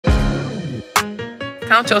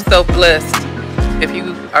Count yourself blessed if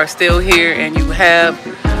you are still here and you have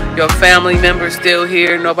your family members still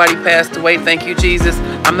here. Nobody passed away. Thank you, Jesus.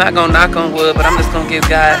 I'm not going to knock on wood, but I'm just going to give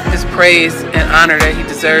God his praise and honor that he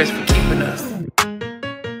deserves for keeping us.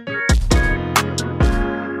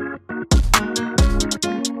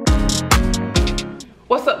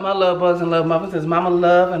 What's up, my love bugs and love mothers? It's Mama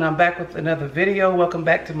Love, and I'm back with another video. Welcome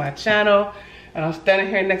back to my channel. And I'm standing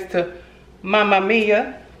here next to Mama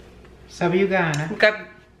Mia. Uganda.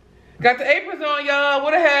 Got the aprons on, y'all.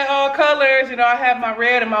 Would have had all colors. You know, I have my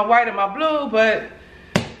red and my white and my blue, but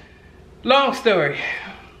long story.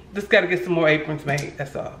 Just got to get some more aprons made,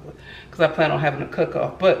 that's all. Because I plan on having a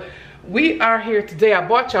cook-off. But we are here today. I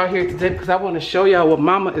brought y'all here today because I want to show y'all what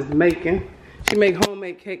Mama is making. She make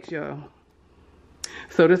homemade cakes, y'all.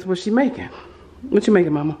 So this is what she making. What you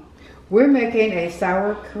making, Mama? We're making a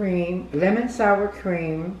sour cream, lemon sour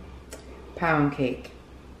cream pound cake.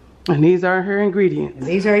 And these are her ingredients. And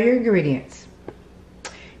these are your ingredients.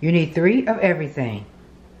 You need 3 of everything.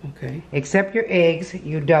 Okay. Except your eggs,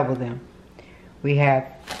 you double them. We have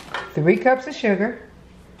 3 cups of sugar,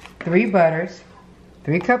 3 butters,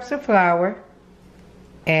 3 cups of flour,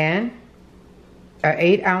 and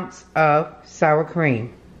 8 ounces of sour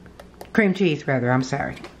cream. Cream cheese, rather, I'm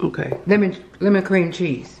sorry. Okay. Lemon cream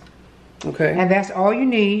cheese. Okay. And that's all you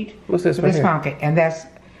need. What's this for right this here? pound cake. And that's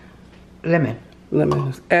lemon. Lemon.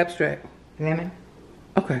 It's abstract. Lemon.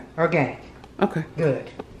 Okay. Organic. Okay. Good.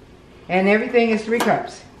 And everything is 3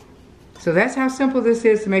 cups. So that's how simple this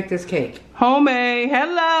is to make this cake. Homemade.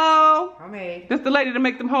 Hello. Homemade. This the lady to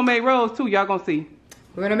make them homemade rolls too. Y'all gonna see.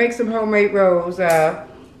 We're gonna make some homemade rolls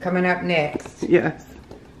coming up next. Yes.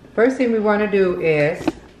 First thing we want to do is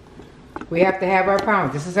we have to have our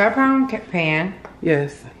pound. This is our pound pan.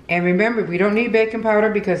 Yes. And remember, we don't need baking powder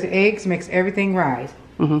because the eggs makes everything rise.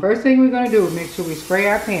 First thing we're going to do is make sure we spray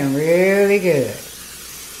our pan really good.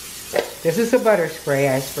 This is a butter spray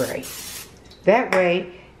I spray. That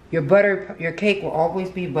way, your cake will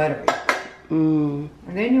always be buttery. And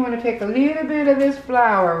then you want to take a little bit of this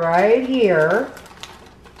flour right here.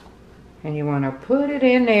 And you want to put it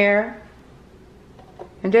in there.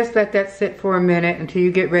 And just let that sit for a minute until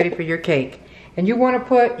you get ready for your cake. And you want to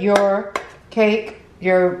put your cake,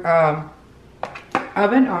 your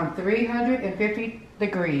oven on 350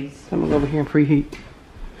 degrees. I'm gonna go over here and preheat.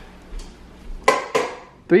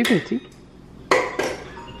 350.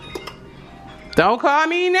 Don't call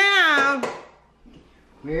me now.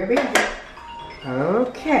 We're busy.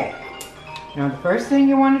 Okay. Now the first thing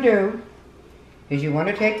you want to do is you want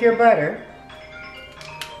to take your butter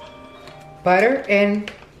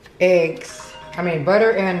and eggs. I mean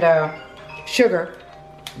butter and sugar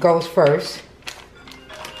goes first.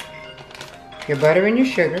 Your butter and your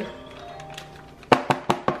sugar.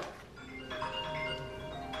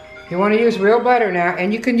 You want to use real butter now,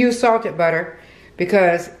 and you can use salted butter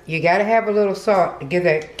because you got to have a little salt to give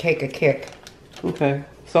that cake a kick. Okay.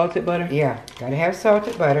 Salted butter? Yeah, got to have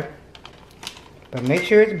salted butter. But make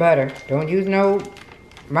sure it's butter. Don't use no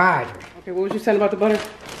margarine. Okay, what was you saying about the butter?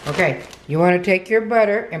 Okay, you want to take your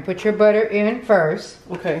butter and put your butter in first.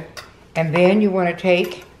 Okay. And then you want to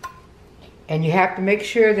take, and you have to make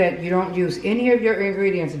sure that you don't use any of your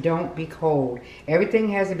ingredients. Don't be cold. Everything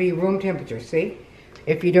has to be room temperature, see?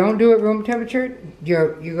 If you don't do it room temperature,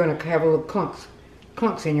 you're going to have a little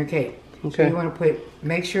clumps in your cake. Okay. So you want to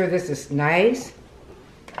make sure this is nice.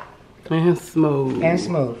 And smooth. And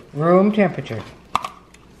smooth. Room temperature.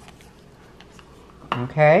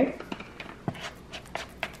 Okay.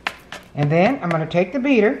 And then I'm going to take the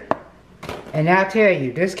beater. And I'll tell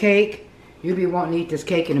you, this cake, you be wanting to eat this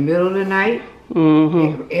cake in the middle of the night.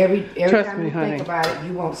 Every time you think about it,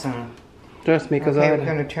 you want some. Trust me, because we're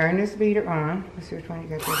going to turn this beater on. Let's see which one you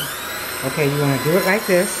got there. Okay, you want to do it like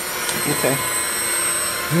this. Okay.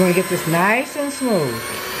 You want to get this nice and smooth.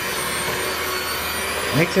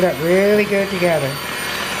 Mix it up really good together.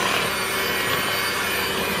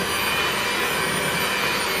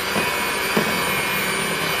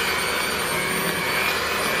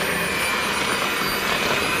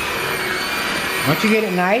 Once you get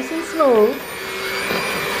it nice and smooth,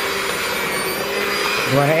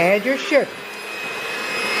 you want to add your sugar.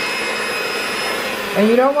 And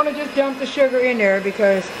you don't want to just dump the sugar in there,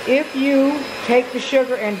 because if you take the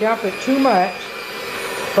sugar and dump it too much,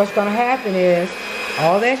 what's going to happen is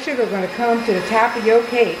all that sugar is going to come to the top of your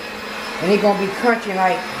cake, and it's going to be crunchy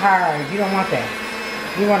like hard. You don't want that.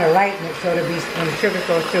 You want to lighten it so that when the sugar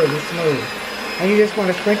goes through, it'll be smooth. And you just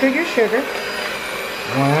want to sprinkle your sugar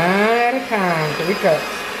one at a time, 3 cups.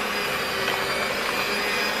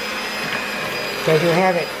 Because you'll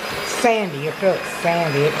have it sandy, you'll feel it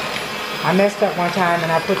sandy. I messed up one time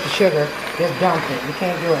and I put the sugar, just dumped it. You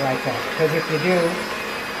can't do it like that. Because if you do,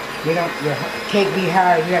 your cake be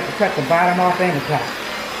hard. You have to cut the bottom off and the top.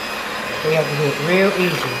 So you have to do it real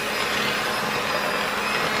easy.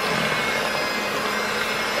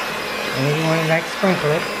 And then you want to like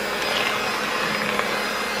sprinkle it.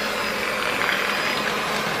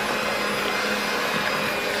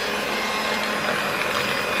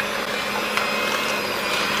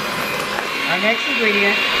 Our next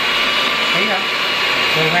ingredient, there you go.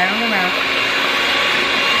 Go round and round.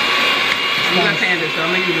 I'm left-handed, so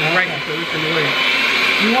I'm gonna use it right so it's in the way.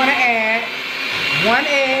 You want to add 1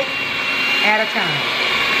 egg at a time.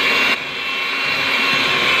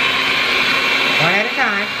 1 at a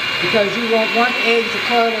time, because you want 1 egg to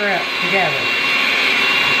clutter up together.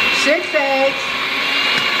 6 eggs.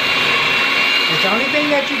 It's the only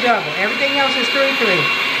thing that you double. Everything else is 3.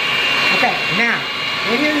 Okay, now,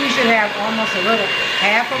 in here you should have almost a little,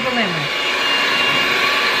 half of a lemon.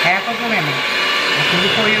 Half of a lemon. That's when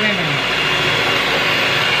you pour your lemon in.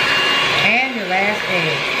 And your last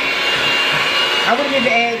egg. I would have did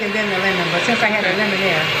the egg and then the lemon, but since I had the lemon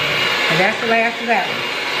there, and that's the last of that one.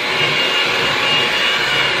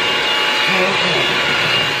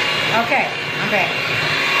 Okay, I'm back.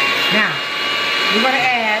 Now, we're going to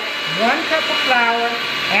add 1 cup of flour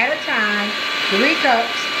at a time, 3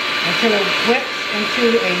 cups, until it whips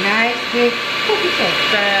into a nice big cookie cake.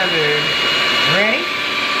 Savage. Ready?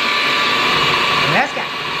 Let's go.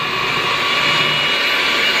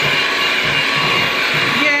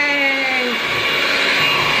 Yay!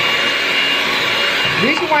 The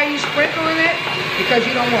reason why you're sprinkling it, because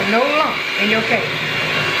you don't want no lumps in your cake.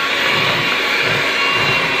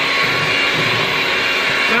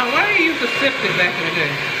 Now, why do you use the sifter back in the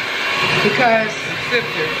day? Because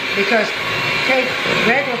cake,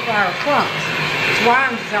 regular flour clumps.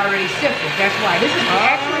 Swine's is already sifted. That's why. This is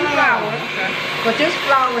actually flour. Okay. But this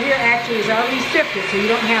flour here actually is already sifted, so you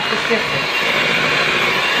don't have to sift it.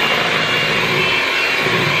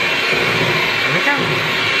 Here it comes.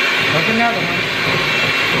 There's another one.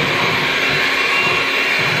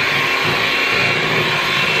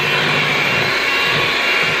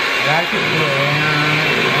 A lot of people do it.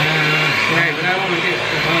 Right, but I want to get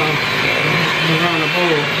around the bowl.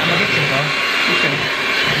 I'm going to get you, bro. Okay.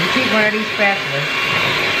 You keep one of these spatulas.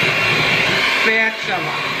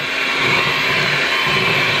 Spatula.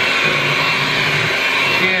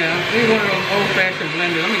 Yeah, this is one of those old-fashioned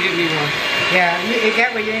blenders. Let me get me one. Yeah,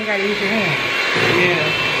 that way you ain't got to use your hand.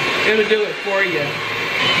 Yeah, it'll do it for you.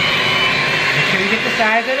 Make sure you get the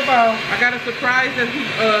size of the bowl. I got a surprise a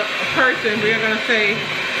person. We're gonna say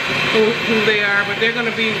who they are, but they're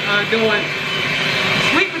gonna be doing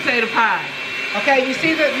sweet potato pie. Okay, you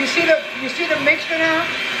see the mixture now?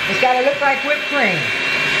 It's got to look like whipped cream.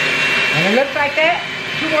 And it looks like that.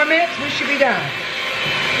 2 more minutes, we should be done.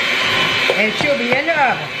 And she'll be in the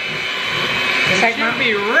oven. She'll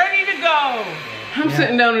be ready to go. I'm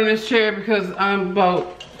sitting down in this chair because I'm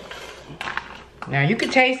about now you can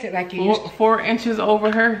taste it like you used to. 4 inches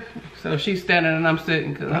over her. So she's standing and I'm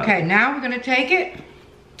sitting. Okay, now we're going to take it.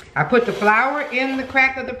 I put the flour in the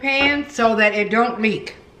crack of the pan so that it don't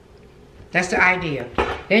leak. That's the idea.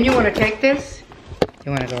 Then you want to take this.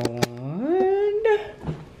 You want to go 1.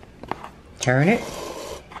 Turn it.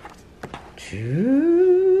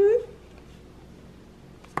 2.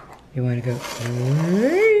 You want to go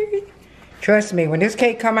 3. Trust me, when this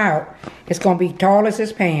cake come out, it's going to be tall as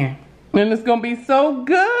this pan. And it's going to be so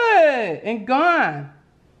good and gone.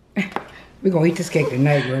 We're going to eat this cake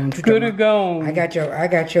tonight, girl. Good or gone. I got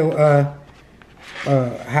your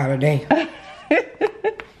holiday.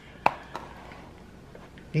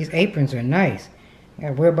 These aprons are nice. I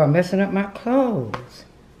gotta worry about messing up my clothes.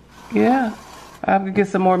 Yeah. I have to get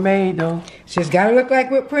some more made though. It's just gotta look like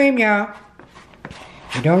whipped cream, y'all.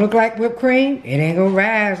 If it don't look like whipped cream, it ain't gonna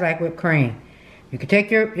rise like whipped cream. You can take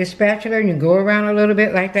your spatula and you go around a little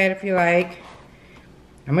bit like that if you like.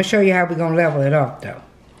 I'm gonna show you how we're gonna level it off though.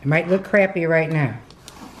 It might look crappy right now,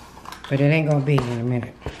 but it ain't gonna be in a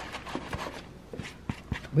minute.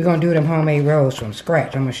 We're gonna do them homemade rolls from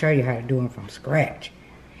scratch. I'm gonna show you how to do them from scratch.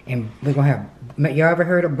 And we're gonna have, y'all ever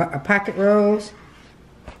heard of pocket rolls?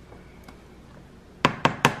 I'm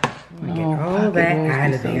gonna get all that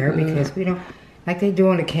out of there because we don't, like they do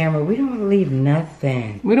on the camera, we don't want to leave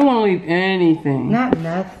nothing. We don't want to leave anything. Not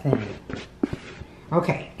nothing.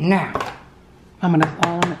 Okay, now. I'm gonna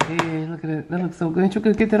all on the edge. Look at it. That looks so good. You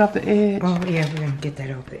could get that off the edge. Oh yeah, we're gonna get that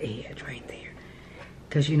off the edge right there.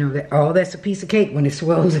 Cause you know that that's a piece of cake when it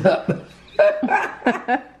swells up.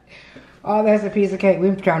 Oh, that's a piece of cake.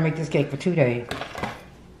 We've been trying to make this cake for 2 days.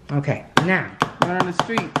 Okay, now. Run on the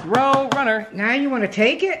street. Roll, runner. Now you want to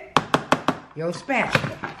take it your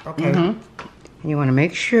spatula. Okay. And you want to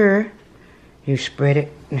make sure you spread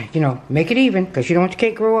it, you know, make it even, because you don't want your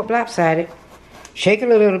cake grow up lopsided. Shake it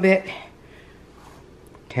a little bit.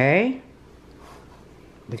 Okay.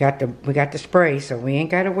 We got the spray, so we ain't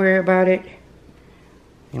got to worry about it.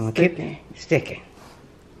 And we'll keep sticking.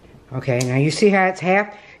 Okay, now you see how it's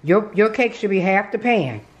half. Your cake should be half the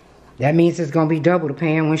pan. That means it's gonna be double the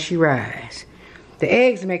pan when she rise. The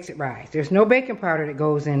eggs makes it rise. There's no baking powder that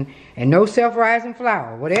goes in, and no self-rising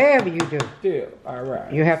flour. Whatever you do, Still, all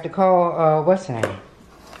right. you have to call what's her name?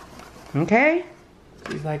 Okay,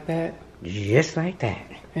 She's like that, just like that.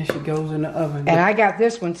 and she goes in the oven. And I got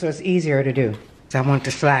this one, so it's easier to do. So I want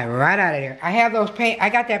to slide right out of there. I have those pan. I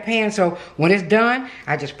got that pan, so when it's done,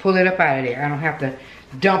 I just pull it up out of there. I don't have to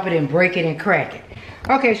dump it and break it and crack it.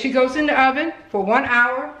 Okay, she goes in the oven for 1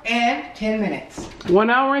 hour and 10 minutes. 1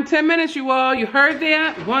 hour and 10 minutes, you all. You heard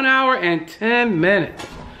that? 1 hour and 10 minutes.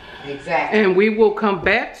 Exactly. And we will come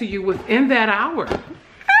back to you within that hour.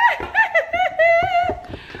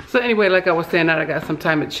 So anyway, like I was saying, I got some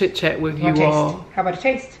time to chit chat with you all. How about a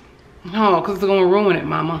taste? No, because it's going to ruin it,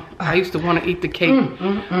 Mama. I used to want to eat the cake.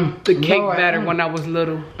 The cake Lord, batter when I was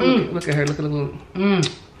little. Look at her, look.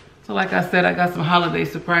 So like I said, I got some holiday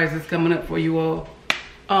surprises coming up for you all.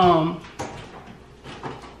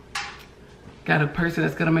 Got a person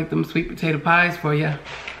that's gonna make them sweet potato pies for you.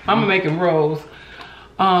 I'm making rolls.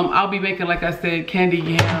 I'll be making, like I said, candy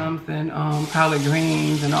yams and collard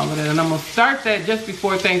greens and all of that. And I'm gonna start that just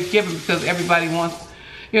before Thanksgiving because everybody wants,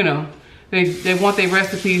 you know, they want their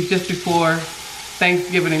recipes just before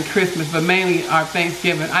Thanksgiving and Christmas, but mainly our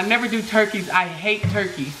Thanksgiving. I never do turkeys. I hate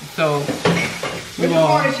turkeys. So Let's do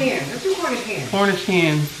Cornish hens. Let's do Cornish hens. Cornish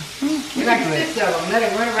hens. You like 6 of them. Let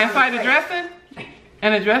it run around. Inside the dressing?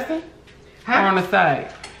 And the dressing? Or on the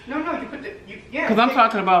side? No, you put the, yeah. Because I'm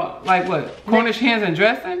talking about, like what? Cornish hens and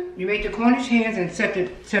dressing? You make the Cornish hens and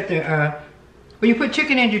well, you put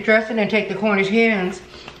chicken in your dressing and take the Cornish hens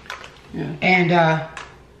and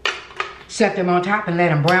set them on top and let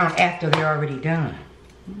them brown after they're already done.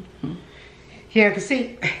 Yeah, because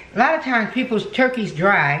see, a lot of times people's turkey's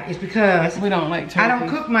dry is because we don't like turkey. I don't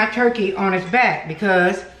cook my turkey on its back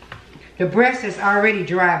because the breast is already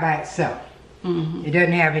dry by itself. It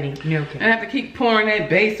doesn't have any milk in it. And I have to keep pouring that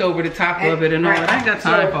base over the top of it and all that. I ain't got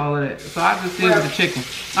time for all of that. So I just deal with the chicken.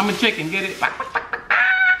 I'm a chicken, get it?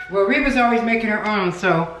 Well, Reba's always making her own,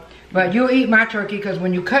 so, but you'll eat my turkey because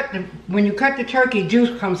when you cut the turkey,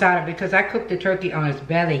 juice comes out of it because I cook the turkey on its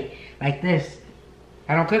belly like this.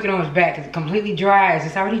 I don't cook it on its back because it completely dries.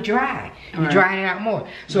 It's already dry. You're drying it out more.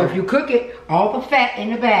 So if you cook it, all the fat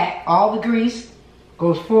in the back, all the grease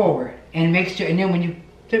goes forward and makes sure. And then when you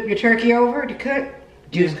flip your turkey over to cook,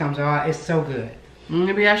 juice comes out. It's so good.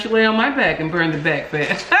 Maybe I should lay on my back and burn the back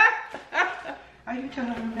fat. Are you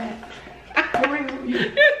telling me that?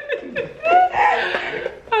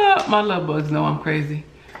 My love bugs know I'm crazy.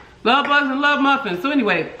 Love bugs and love muffins. So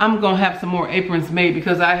anyway, I'm gonna have some more aprons made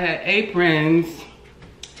because I had aprons.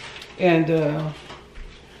 And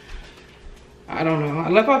I don't know. I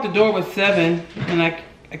left out the door with 7, and I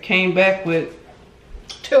came back with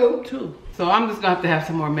 2. So I'm just gonna have to have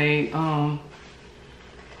some more made.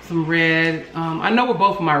 Some red. I know where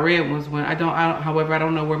both of my red ones went. However, I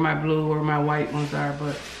don't know where my blue or my white ones are.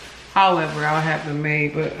 But however, I'll have them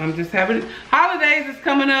made. But I'm just having holidays is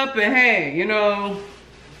coming up, and hey, you know,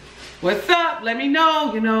 what's up? Let me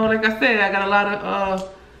know. You know, like I said, I got a lot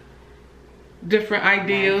of different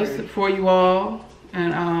ideas for you all,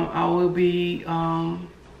 and I will be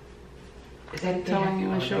telling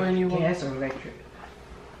you and showing you. Gas or electric?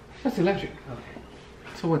 That's electric. Okay.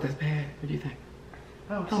 So what? That's bad. What do you think?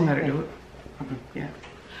 Oh, Don't let her do it. Yeah.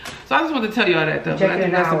 So I just wanted to tell you all that though. But I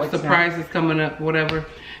think there's some surprises coming up, whatever.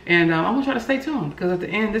 And I'm gonna try to stay tuned because at the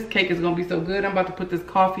end, this cake is gonna be so good. I'm about to put this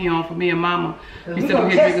coffee on for me and Mama. We sit over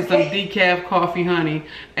here drinking some decaf coffee, honey,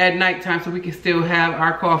 at nighttime, so we can still have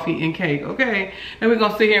our coffee and cake, okay? And we're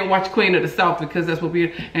gonna sit here and watch Queen of the South because that's what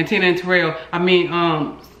we. And Tina and Terrell,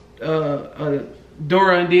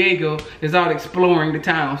 Dora and Diego is out exploring the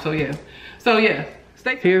town. So yeah,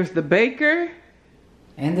 stay tuned. Here's the baker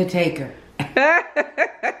and the taker.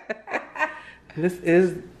 This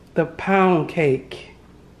is the pound cake.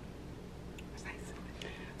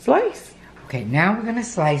 Slice. Okay, now we're gonna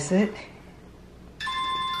slice it.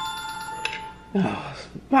 Oh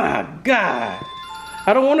my God.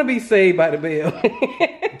 I don't want to be saved by the bell.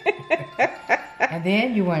 And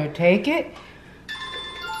then you want to take it.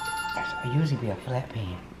 I usually be a flat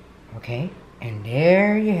pan. Okay? And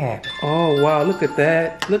there you have it. Oh wow, look at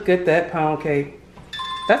that. Look at that pound cake.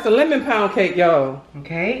 That's a lemon pound cake, y'all.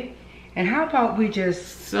 Okay? And how about we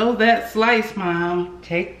just sew that slice, Mom?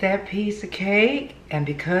 take that piece of cake, and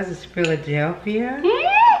because it's Philadelphia,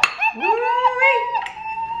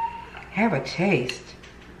 have a taste.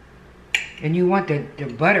 And you want the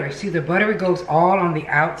butter. See, the butter goes all on the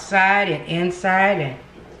outside and inside,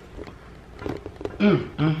 and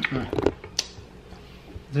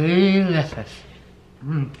delicious.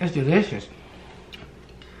 It's delicious.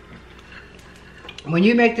 When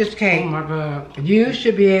you make this cake, oh my God, you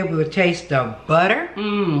should be able to taste the butter,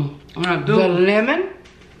 I do. the lemon,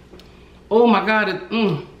 oh my God,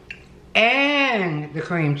 and the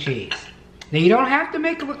cream cheese. Now you don't have to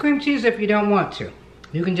make it with cream cheese if you don't want to.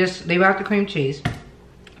 You can just leave out the cream cheese.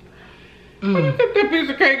 When you get that piece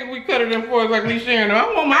of cake and we cut it in fours like we sharing it, I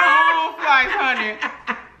want my own slice, honey.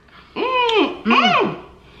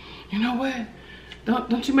 You know what?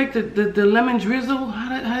 Don't you make the lemon drizzle?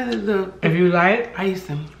 How did the If you like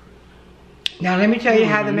icing? Now let me tell you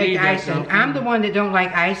how to make need the that, icing. though. I'm the one that don't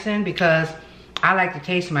like icing because I like to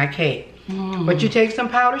taste my cake. But you take some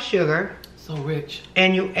powdered sugar So rich.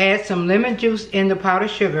 and you add some lemon juice in the powdered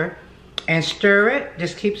sugar and stir it.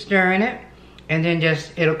 Just keep stirring it, and then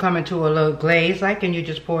just it'll come into a little glaze like, and you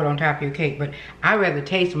just pour it on top of your cake. But I rather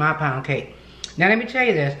taste my pound cake. Now let me tell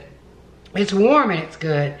you this. It's warm and it's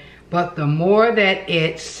good, but the more that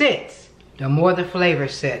it sits, the more the flavor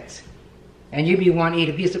sits. And you be wanting to eat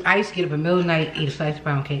a piece of ice, get up in the middle of the night, eat a slice of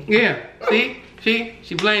pound cake. Yeah. See?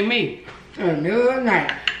 She blamed me. In the middle of the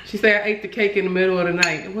night. She said I ate the cake in the middle of the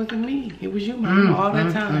night. It wasn't me. It was you, Mama, all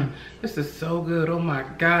that time. This is so good. Oh my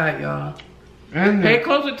God, y'all. Pay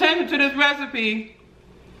close attention to this recipe,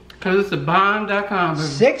 because it's thebomb.com.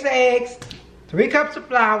 6 eggs, 3 cups of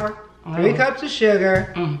flour, 3 cups of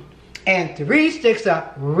sugar, and 3 sticks of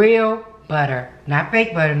real butter. Not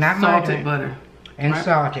fake butter, not Salted margarine. butter. And right?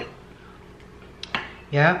 salted.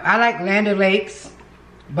 Yeah, I like Land O'Lakes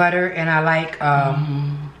butter, and I like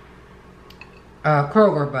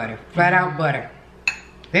Kroger butter, flat out butter.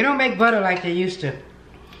 They don't make butter like they used to.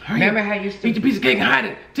 Remember how you used to eat the piece of cake and hide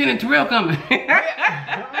it. Tina and Terrell coming.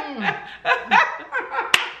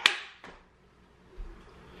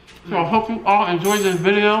 So I hope you all enjoyed this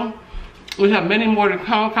video. We have many more to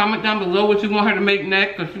come. Comment down below what you want her to make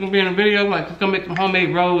next, because she's gonna be in a video like she's gonna make some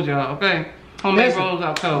homemade rolls, y'all. Okay, homemade rolls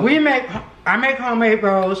out cold. I make homemade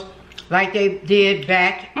rolls like they did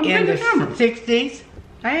back in the 60s.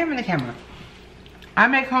 I am in the camera. I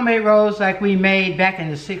make homemade rolls like we made back in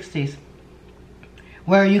the 60s,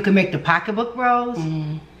 where you can make the pocketbook rolls,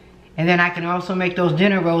 and then I can also make those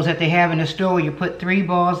dinner rolls that they have in the store where you put 3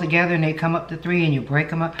 balls together and they come up to 3 and you break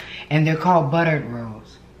them up, and they're called buttered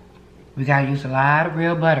rolls. We gotta use a lot of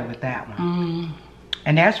real butter with that one.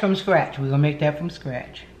 And that's from scratch. We're gonna make that from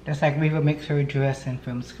scratch. That's like Reva makes her dressing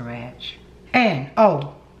from scratch. And,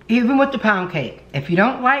 oh, even with the pound cake, if you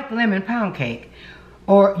don't like lemon pound cake,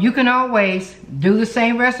 or you can always do the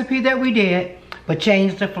same recipe that we did, but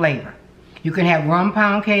change the flavor. You can have rum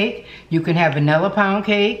pound cake, you can have vanilla pound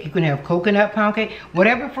cake, you can have coconut pound cake.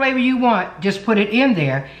 Whatever flavor you want, just put it in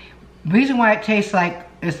there. The reason why it tastes like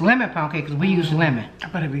it's lemon pound cake is we use lemon. I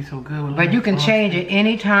bet it'd be so good with But you can change it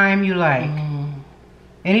anytime you like.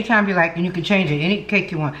 Anytime you like, and you can change it any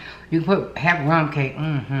cake you want. You can have rum cake.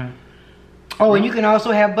 Oh, and you can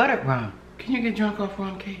also have buttered rum. Can you get drunk off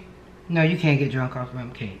rum cake? No, you can't get drunk off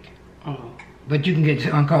rum cake. Oh. But you can get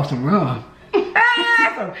drunk off some rum.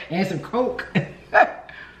 And some Coke.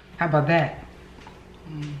 How about that?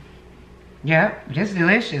 Yeah, just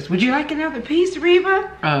delicious. Would you like another piece,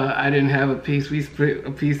 Reba? I didn't have a piece. We split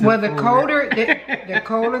a piece. Well, the colder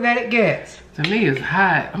that it gets. To me, it's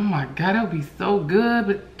hot. Oh my God, that would be so good.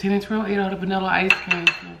 But Tina and Terrell ate all the vanilla ice cream.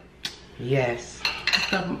 So. Yes.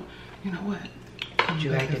 You know what? Would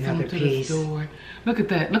you like another piece? Look at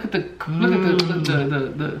that. Look at the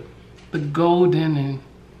golden and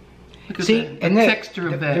look at the texture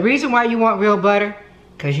of that. The reason why you want real butter,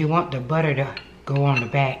 because you want the butter to go on the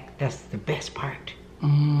back. That's the best part.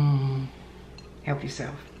 Help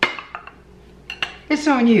yourself. It's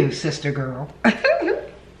on you, sister girl.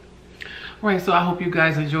 Right, so I hope you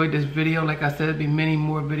guys enjoyed this video. Like I said, there'll be many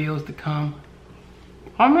more videos to come.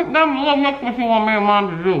 Comment down below next what you want me and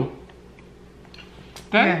Mom to do.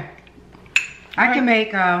 Okay? Yeah. I can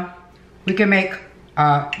make, we can make,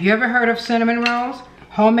 you ever heard of cinnamon rolls?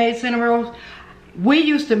 Homemade cinnamon rolls? We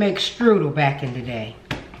used to make strudel back in the day.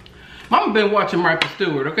 Mama been watching Martha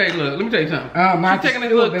Stewart. Okay, look, let me tell you something. Martha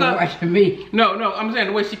Stewart been watching me. No, I'm saying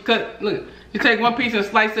the way she cut, look. She take one piece and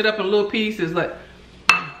slice it up in little pieces. Like,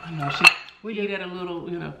 I know, we eat at a little,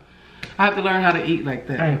 you know. I have to learn how to eat like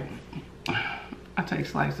that. Hey. I take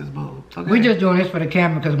slices, boo. Okay. We just doing this for the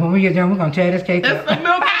camera because when we get done, we're going to tear this cake up. There's some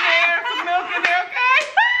milk in there, okay?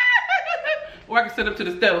 I could sit up to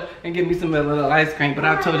the stove and get me some little ice cream. But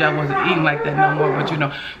I told you I wasn't eating like that no more. But you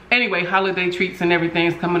know, anyway, holiday treats and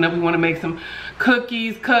everything's coming up. We want to make some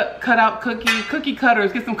cookies, cut out cookie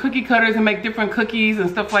cutters. Get some cookie cutters and make different cookies and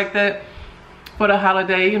stuff like that for the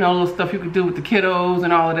holiday. You know, little stuff you could do with the kiddos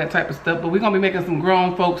and all of that type of stuff. But we're gonna be making some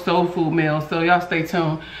grown folk soul food meals. So y'all stay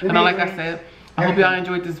tuned. And like I said, I hope y'all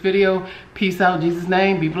enjoyed this video. Peace out, in Jesus'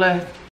 name. Be blessed.